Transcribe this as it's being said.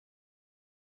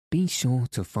be sure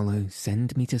to follow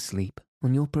Send Me to Sleep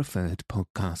on your preferred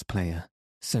podcast player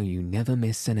so you never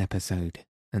miss an episode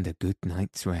and a good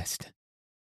night's rest.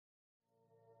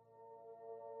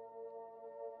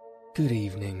 Good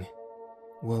evening.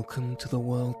 Welcome to the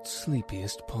world's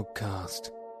sleepiest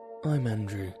podcast. I'm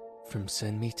Andrew from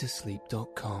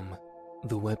sendmetosleep.com,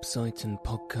 the website and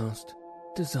podcast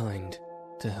designed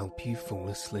to help you fall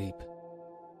asleep.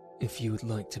 If you would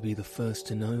like to be the first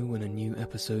to know when a new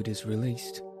episode is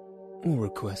released, or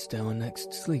request our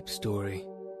next sleep story,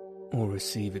 or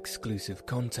receive exclusive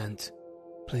content,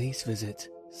 please visit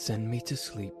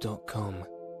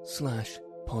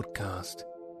sendmetosleep.com/podcast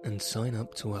and sign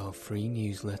up to our free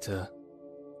newsletter.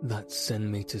 That's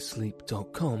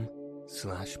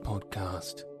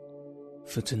sendmetosleep.com/podcast.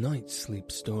 For tonight's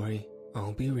sleep story,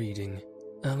 I'll be reading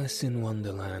Alice in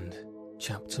Wonderland,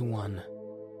 Chapter 1,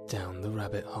 Down the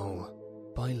Rabbit Hole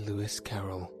by Lewis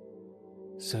Carroll.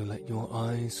 So let your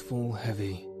eyes fall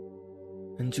heavy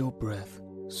and your breath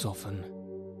soften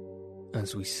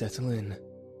as we settle in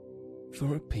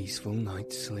for a peaceful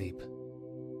night's sleep.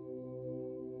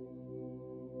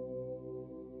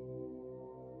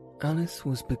 Alice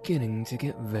was beginning to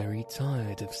get very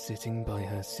tired of sitting by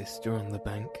her sister on the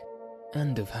bank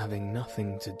and of having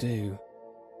nothing to do.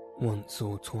 Once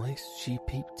or twice she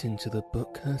peeped into the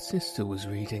book her sister was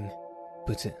reading,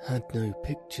 but it had no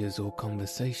pictures or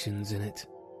conversations in it.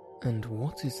 And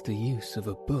what is the use of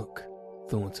a book,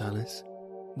 thought Alice,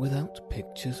 without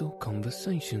pictures or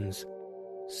conversations?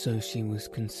 So she was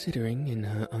considering in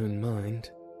her own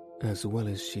mind, as well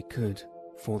as she could,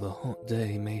 for the hot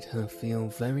day made her feel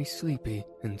very sleepy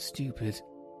and stupid,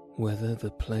 whether the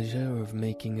pleasure of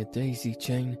making a daisy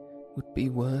chain would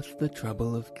be worth the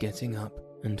trouble of getting up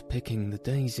and picking the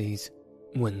daisies,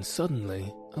 when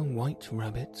suddenly a white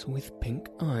rabbit with pink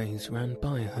eyes ran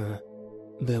by her.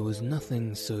 There was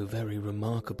nothing so very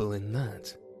remarkable in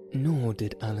that, nor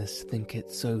did Alice think it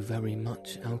so very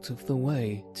much out of the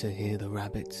way to hear the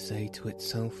rabbit say to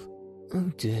itself,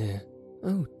 oh dear,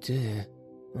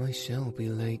 I shall be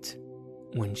late."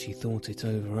 When she thought it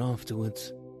over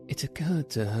afterwards, it occurred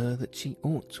to her that she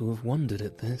ought to have wondered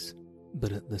at this,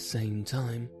 but at the same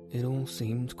time it all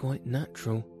seemed quite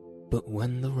natural. But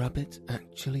when the rabbit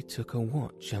actually took a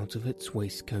watch out of its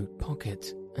waistcoat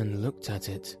pocket and looked at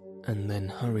it, and then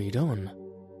hurried on,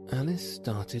 Alice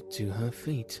started to her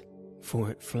feet, for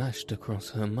it flashed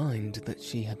across her mind that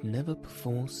she had never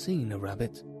before seen a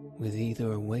rabbit with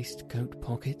either a waistcoat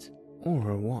pocket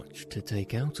or a watch to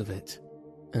take out of it,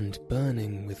 and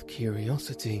burning with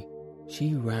curiosity,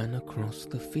 she ran across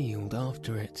the field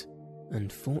after it,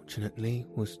 and fortunately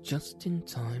was just in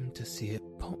time to see it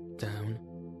pop down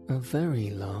a very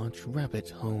large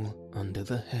rabbit hole under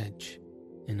the hedge.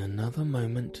 In another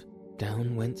moment,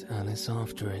 down went Alice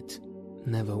after it,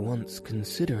 never once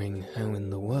considering how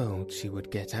in the world she would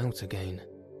get out again.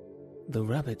 The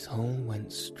rabbit hole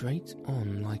went straight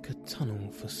on like a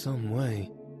tunnel for some way,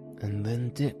 and then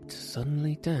dipped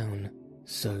suddenly down,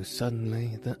 so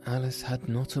suddenly that Alice had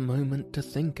not a moment to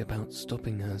think about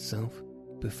stopping herself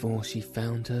before she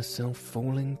found herself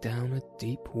falling down a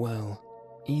deep well.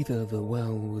 Either the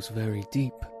well was very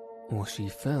deep, or she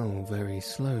fell very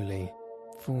slowly,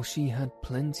 for she had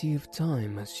plenty of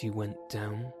time as she went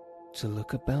down to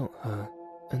look about her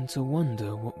and to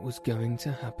wonder what was going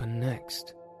to happen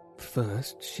next.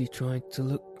 First she tried to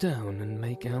look down and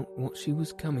make out what she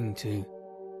was coming to,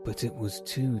 but it was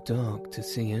too dark to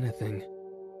see anything.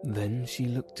 Then she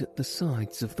looked at the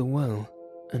sides of the well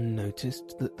and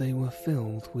noticed that they were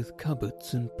filled with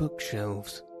cupboards and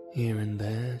bookshelves. Here and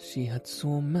there she had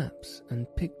saw maps and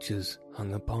pictures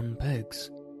hung upon pegs.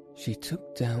 She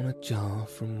took down a jar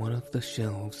from one of the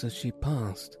shelves as she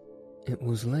passed. It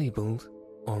was labelled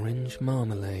Orange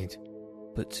Marmalade,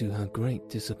 but to her great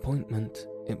disappointment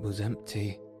it was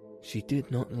empty. She did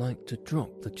not like to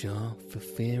drop the jar for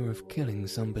fear of killing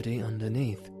somebody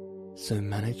underneath, so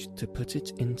managed to put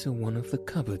it into one of the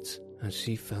cupboards as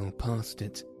she fell past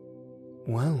it.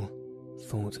 Well,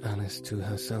 thought Alice to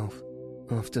herself,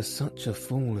 after such a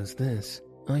fall as this,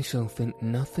 I shall think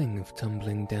nothing of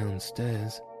tumbling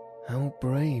downstairs. How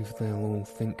brave they'll all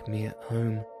think me at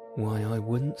home. Why, I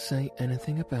wouldn't say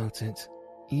anything about it,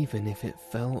 even if it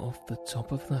fell off the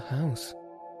top of the house,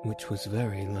 which was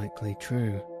very likely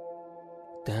true.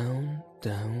 Down,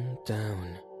 down,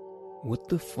 down. Would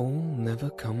the fall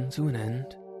never come to an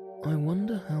end? I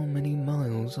wonder how many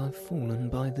miles I've fallen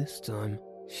by this time,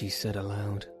 she said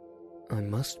aloud. I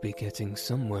must be getting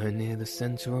somewhere near the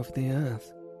center of the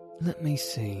earth. Let me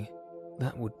see.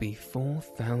 That would be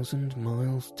 4,000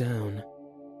 miles down,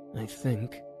 I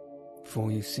think.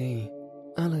 For you see,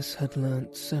 Alice had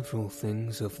learnt several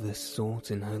things of this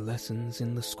sort in her lessons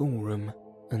in the schoolroom,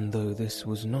 and though this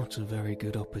was not a very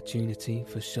good opportunity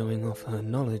for showing off her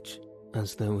knowledge,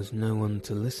 as there was no one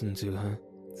to listen to her,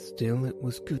 still it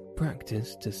was good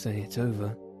practice to say it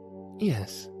over.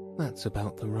 Yes, that's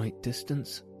about the right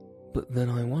distance, but then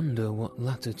I wonder what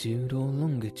latitude or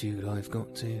longitude I've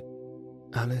got to.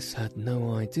 Alice had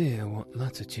no idea what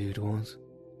latitude was,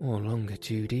 or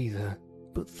longitude either,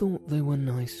 but thought they were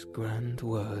nice grand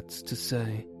words to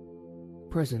say.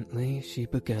 Presently she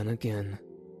began again.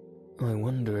 I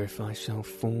wonder if I shall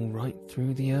fall right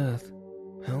through the earth.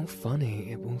 How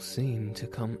funny it will seem to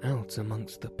come out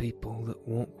amongst the people that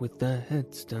walk with their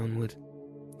heads downward.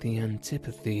 The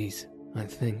antipathies, I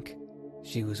think.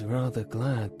 She was rather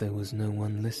glad there was no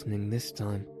one listening this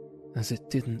time, as it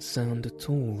didn't sound at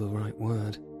all the right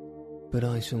word. But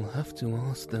I shall have to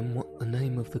ask them what the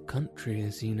name of the country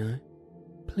is, you know.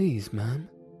 Please, ma'am,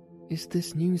 is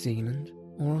this New Zealand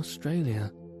or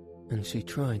Australia? And she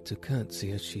tried to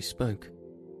curtsy as she spoke.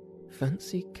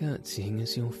 Fancy curtsying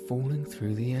as you're falling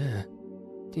through the air.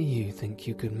 Do you think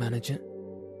you could manage it?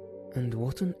 And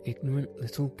what an ignorant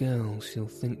little girl she'll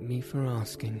think me for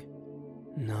asking.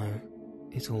 No,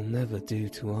 it'll never do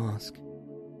to ask.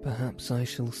 Perhaps I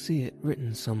shall see it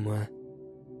written somewhere.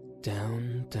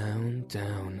 Down, down,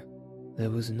 down. There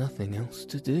was nothing else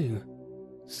to do.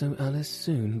 So Alice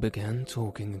soon began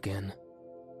talking again.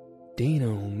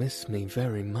 Dinah'll miss me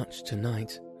very much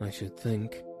tonight, I should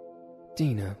think.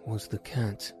 Dinah was the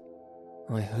cat.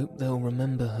 I hope they'll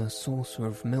remember her saucer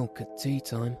of milk at tea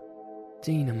time.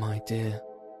 Dinah, my dear,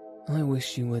 I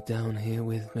wish you were down here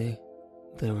with me.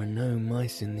 There are no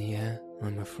mice in the air,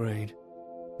 I'm afraid,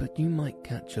 but you might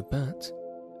catch a bat,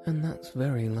 and that's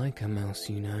very like a mouse,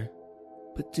 you know.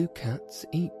 But do cats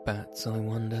eat bats, I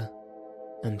wonder?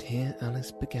 And here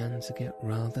Alice began to get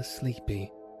rather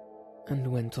sleepy, and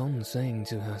went on saying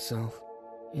to herself,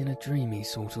 in a dreamy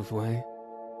sort of way,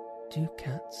 do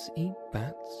cats eat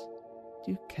bats?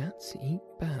 Do cats eat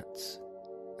bats?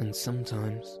 And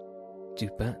sometimes, do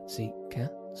bats eat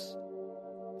cats?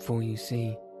 For you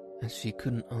see, as she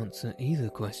couldn't answer either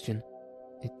question,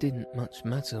 it didn't much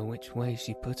matter which way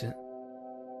she put it.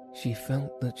 She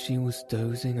felt that she was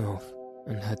dozing off,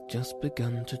 and had just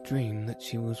begun to dream that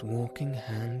she was walking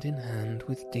hand in hand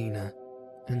with Dinah,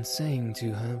 and saying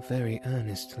to her very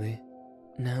earnestly,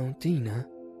 Now, Dinah,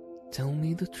 tell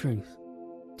me the truth.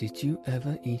 Did you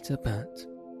ever eat a bat?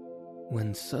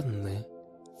 When suddenly,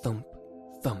 thump,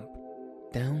 thump,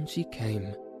 down she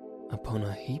came, upon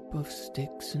a heap of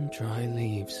sticks and dry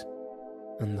leaves,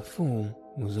 and the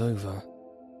fall was over.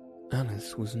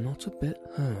 Alice was not a bit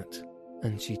hurt,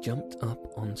 and she jumped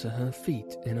up onto her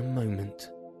feet in a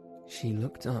moment. She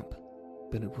looked up,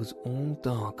 but it was all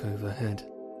dark overhead.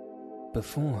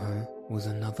 Before her was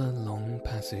another long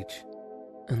passage,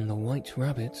 and the White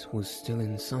Rabbit was still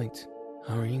in sight,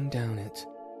 hurrying down it.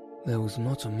 There was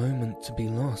not a moment to be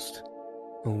lost.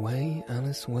 Away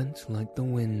Alice went like the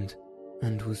wind,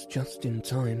 and was just in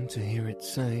time to hear it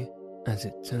say, as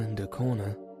it turned a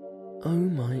corner, Oh,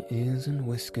 my ears and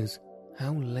whiskers,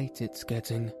 how late it's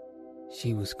getting.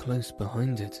 She was close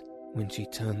behind it when she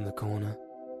turned the corner,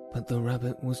 but the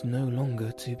rabbit was no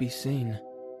longer to be seen.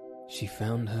 She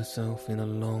found herself in a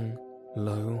long,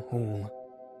 low hall,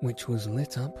 which was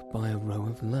lit up by a row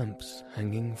of lamps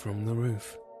hanging from the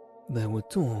roof. There were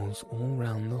doors all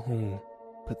round the hall,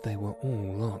 but they were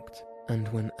all locked, and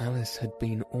when Alice had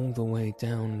been all the way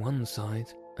down one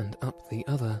side and up the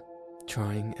other,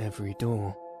 trying every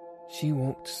door, she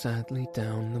walked sadly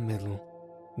down the middle,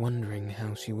 wondering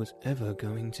how she was ever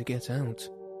going to get out.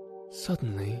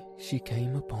 Suddenly she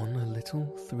came upon a little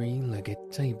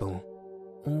three-legged table,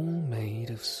 all made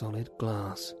of solid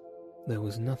glass. There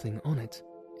was nothing on it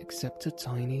except a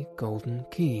tiny golden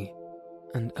key,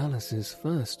 and Alice's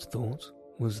first thought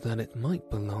was that it might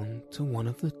belong to one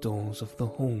of the doors of the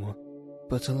hall.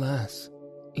 But alas,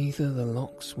 either the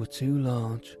locks were too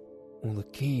large or the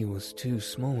key was too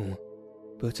small,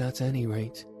 but at any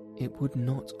rate it would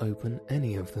not open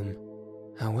any of them.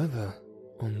 However,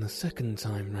 on the second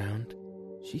time round,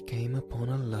 she came upon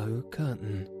a low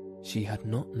curtain she had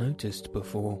not noticed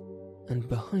before, and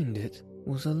behind it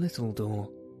was a little door,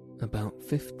 about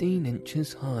 15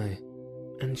 inches high,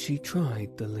 and she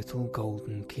tried the little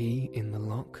golden key in the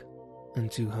lock,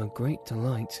 and to her great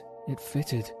delight it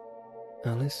fitted.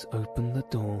 Alice opened the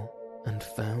door and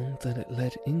found that it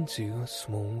led into a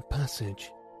small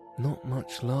passage, not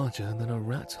much larger than a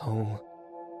rat hole.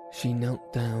 She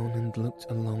knelt down and looked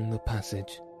along the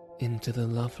passage into the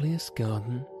loveliest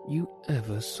garden you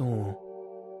ever saw.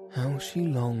 How she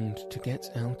longed to get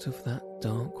out of that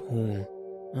dark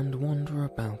hall, and wander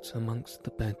about amongst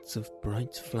the beds of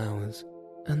bright flowers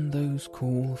and those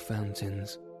cool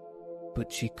fountains,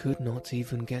 but she could not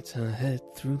even get her head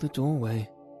through the doorway,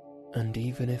 and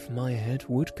even if my head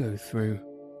would go through,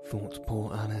 thought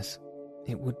poor Alice,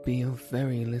 it would be of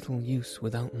very little use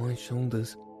without my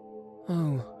shoulders.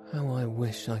 Oh, how I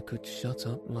wish I could shut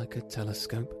up like a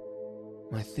telescope.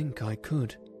 I think I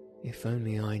could, if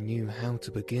only I knew how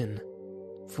to begin.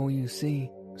 For you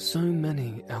see, so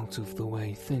many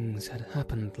out-of-the-way things had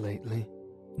happened lately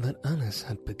that Alice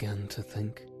had begun to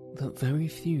think that very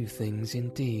few things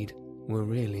indeed were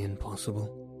really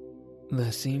impossible.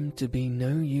 There seemed to be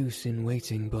no use in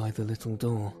waiting by the little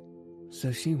door,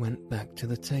 so she went back to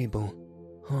the table,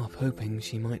 half hoping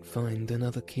she might find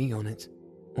another key on it,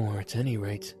 or at any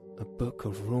rate a book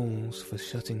of rules for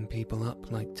shutting people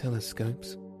up like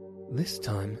telescopes. This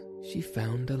time she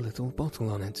found a little bottle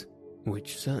on it,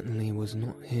 which certainly was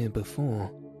not here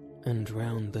before, and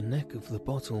round the neck of the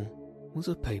bottle was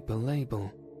a paper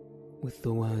label, with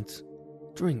the words,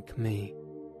 "Drink me,"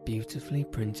 beautifully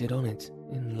printed on it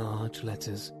in large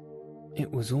letters.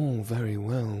 It was all very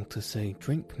well to say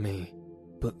 "drink me,"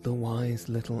 but the wise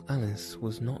little Alice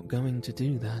was not going to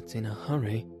do that in a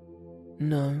hurry.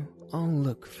 "No, I'll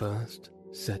look first,"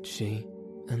 said she,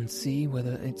 "and see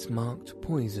whether it's marked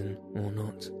poison or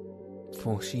not."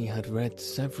 For she had read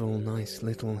several nice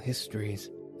little histories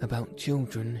about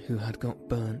children who had got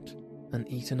burnt and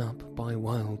eaten up by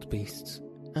wild beasts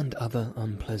and other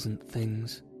unpleasant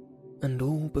things, and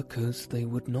all because they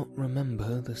would not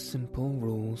remember the simple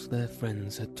rules their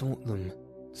friends had taught them,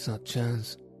 such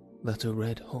as that a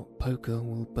red-hot poker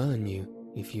will burn you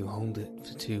if you hold it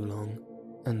for too long,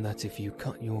 and that if you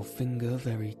cut your finger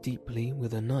very deeply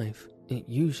with a knife, it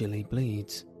usually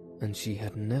bleeds, and she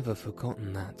had never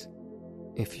forgotten that.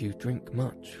 If you drink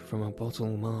much from a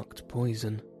bottle marked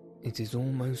poison, it is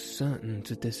almost certain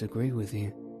to disagree with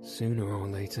you, sooner or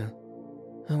later.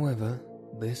 However,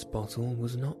 this bottle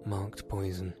was not marked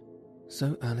poison,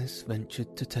 so Alice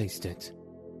ventured to taste it,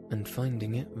 and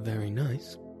finding it very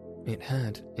nice, it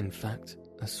had, in fact,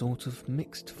 a sort of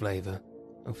mixed flavour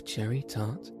of cherry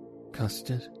tart,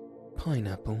 custard,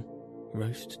 pineapple,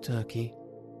 roast turkey,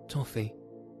 toffee,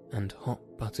 and hot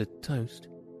buttered toast.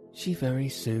 She very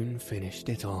soon finished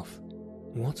it off.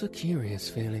 "What a curious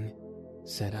feeling,"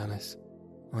 said Alice.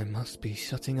 "I must be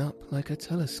shutting up like a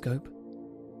telescope."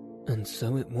 And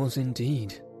so it was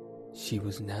indeed. She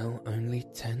was now only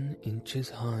 10 inches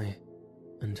high,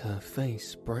 and her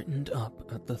face brightened up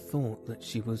at the thought that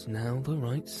she was now the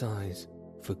right size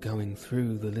for going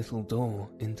through the little door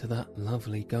into that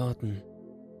lovely garden.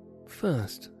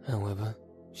 First, however,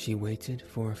 she waited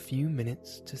for a few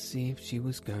minutes to see if she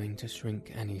was going to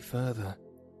shrink any further.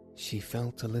 She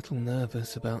felt a little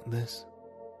nervous about this,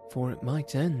 for it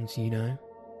might end, you know,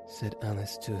 said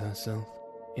Alice to herself,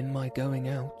 in my going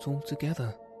out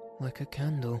altogether, like a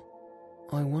candle.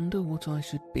 I wonder what I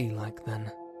should be like then.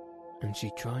 And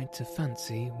she tried to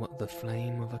fancy what the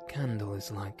flame of a candle is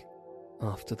like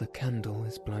after the candle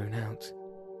is blown out,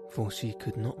 for she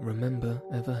could not remember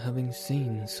ever having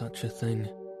seen such a thing.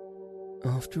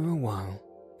 After a while,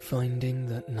 finding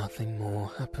that nothing more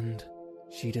happened,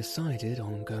 she decided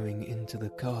on going into the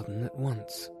garden at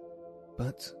once.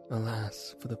 But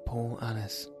alas for the poor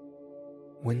Alice.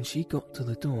 When she got to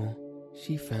the door,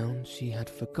 she found she had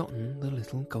forgotten the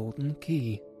little golden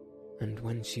key, and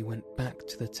when she went back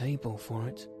to the table for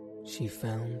it, she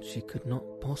found she could not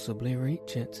possibly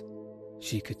reach it.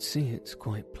 She could see it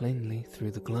quite plainly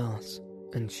through the glass,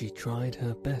 and she tried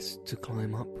her best to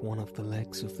climb up one of the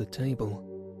legs of the table,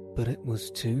 but it was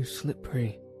too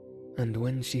slippery, and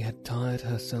when she had tired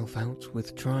herself out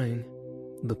with trying,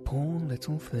 the poor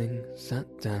little thing sat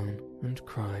down and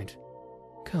cried.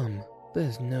 "Come,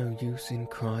 there's no use in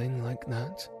crying like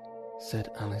that,"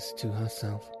 said Alice to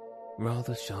herself,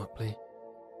 rather sharply.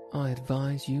 "I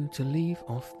advise you to leave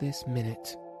off this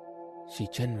minute." She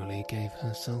generally gave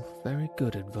herself very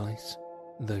good advice,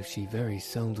 though she very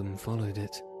seldom followed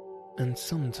it, and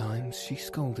sometimes she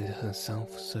scolded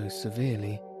herself so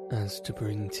severely as to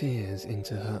bring tears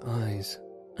into her eyes,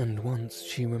 and once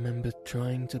she remembered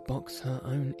trying to box her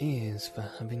own ears for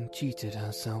having cheated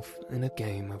herself in a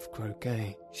game of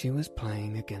croquet she was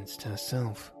playing against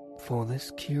herself, for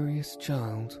this curious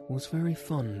child was very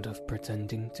fond of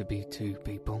pretending to be two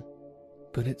people.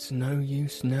 But it's no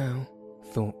use now,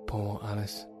 thought poor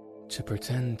Alice, to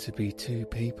pretend to be two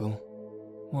people.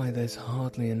 Why, there's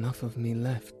hardly enough of me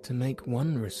left to make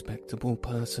one respectable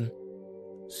person.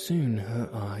 Soon her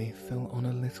eye fell on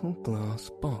a little glass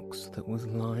box that was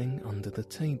lying under the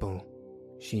table.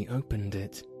 She opened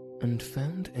it and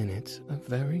found in it a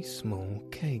very small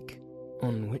cake,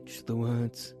 on which the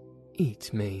words,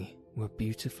 "Eat me," were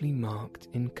beautifully marked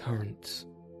in currants.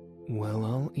 "Well,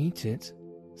 I'll eat it,"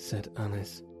 said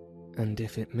Alice, "and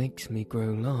if it makes me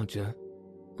grow larger,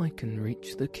 I can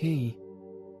reach the key,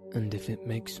 and if it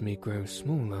makes me grow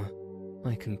smaller,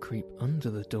 I can creep under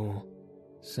the door,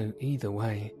 so either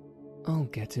way, I'll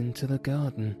get into the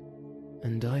garden,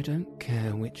 and I don't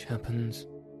care which happens."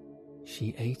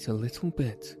 She ate a little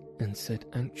bit and said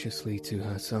anxiously to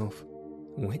herself,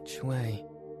 "Which way?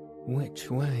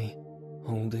 Which way?"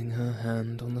 holding her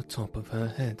hand on the top of her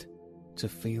head to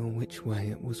feel which way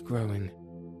it was growing.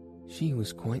 She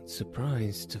was quite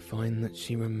surprised to find that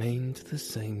she remained the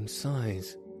same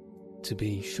size. To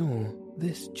be sure,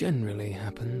 this generally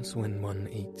happens when one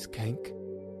eats cake,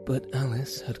 but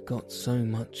Alice had got so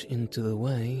much into the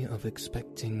way of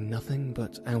expecting nothing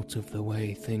but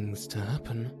out-of-the-way things to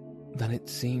happen that it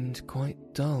seemed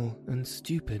quite dull and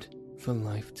stupid for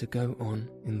life to go on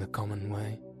in the common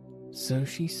way. So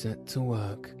she set to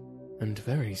work, and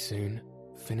very soon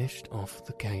finished off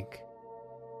the cake.